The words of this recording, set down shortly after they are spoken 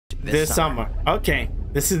this summer. Okay,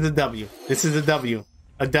 this is the W. This is the W.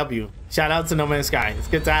 A W. Shout out to No Man's Sky. It's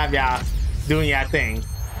good to have y'all doing your thing.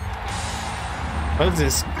 What is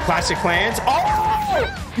this? Clash of Clans?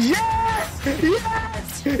 Oh! Yes!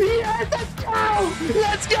 Yes! Yes! Let's go!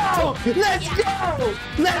 Let's go! Let's go!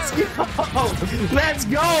 Let's go! Let's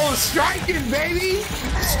go! Strikers, baby!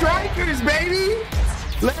 Strikers, baby!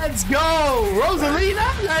 Let's go!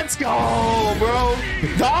 Rosalina, let's go, bro!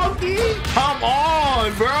 Donkey, come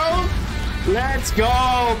on, bro! Let's go!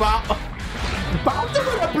 Bowser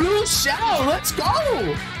with a blue shell, let's go!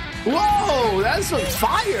 Whoa, that's some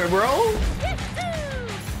fire, bro!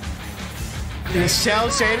 The shell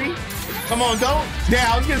shady. Come on, don't.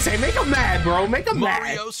 Yeah, I was gonna say, make him mad, bro. Make him mad.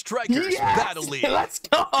 Mario Strikers yes! Battle League. Let's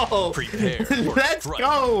go. Prepare for Let's Strike,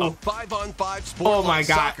 go. A 5-on-5 sport Oh my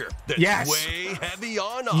God. soccer that's Yes. way heavy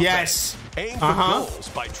on offense. Yes. Aim for goals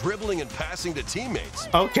by dribbling and passing to teammates.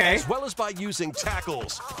 Okay. As well as by using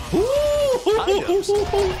tackles. Items.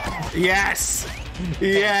 Yes.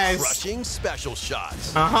 Yes. Crushing special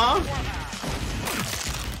shots.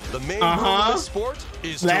 The main rule of this sport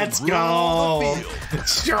is let's to go. rule the field.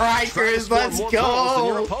 Strikers, let's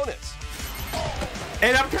go.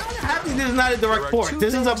 And I'm kind of happy this is not a direct port.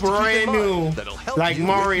 This is a brand new, like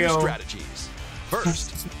Mario. Strategies.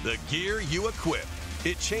 First, the gear you equip.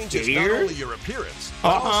 It changes not only your appearance,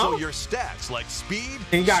 but also your stats like speed,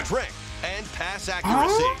 strength, and pass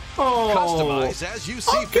accuracy. Customize as you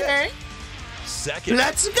see fit. Second,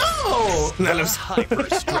 let's go. The Hyper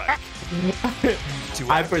Strike.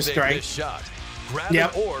 To activate this shot, grab an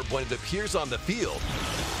orb when it appears on the field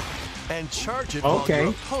and charge it while your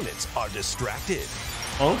opponents are distracted.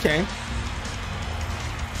 Okay.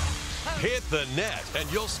 Hit the net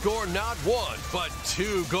and you'll score not 1 but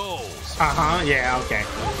 2 goals. Yeah, okay.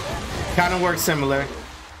 Kind of works similar.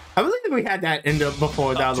 I believe we had that in the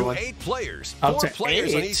before the other one. 8 players. Up 4 to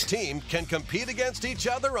players 8? on each team can compete against each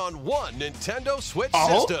other on one Nintendo Switch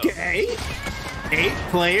system. Okay. 8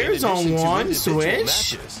 players on one Switch.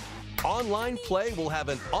 Matches, online play will have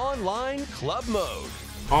an online club mode.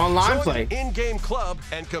 Online Join play. an in-game club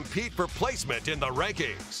and compete for placement in the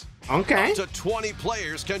rankings. Okay. Up to 20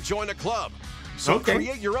 players can join a club. So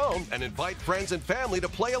create your own and invite friends and family to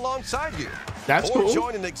play alongside you. That's cool. Or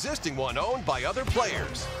join an existing one owned by other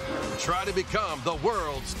players. Try to become the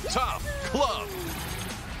world's top club.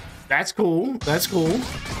 That's cool. That's cool.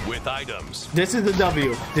 With items. This is the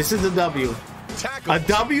W. This is the W. Tackles. A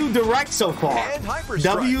W direct so far. And hyper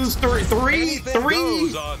W's three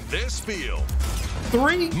goes on this field.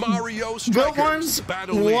 3 Mario good Strikers ones.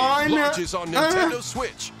 Battle League 1 launches on Nintendo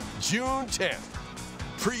Switch June 10th.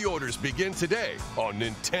 Pre-orders begin today on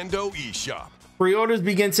Nintendo eShop. Pre-orders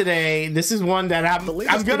begin today. This is one that I'm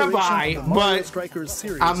gonna buy, but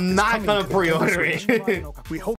I'm not gonna pre-order it.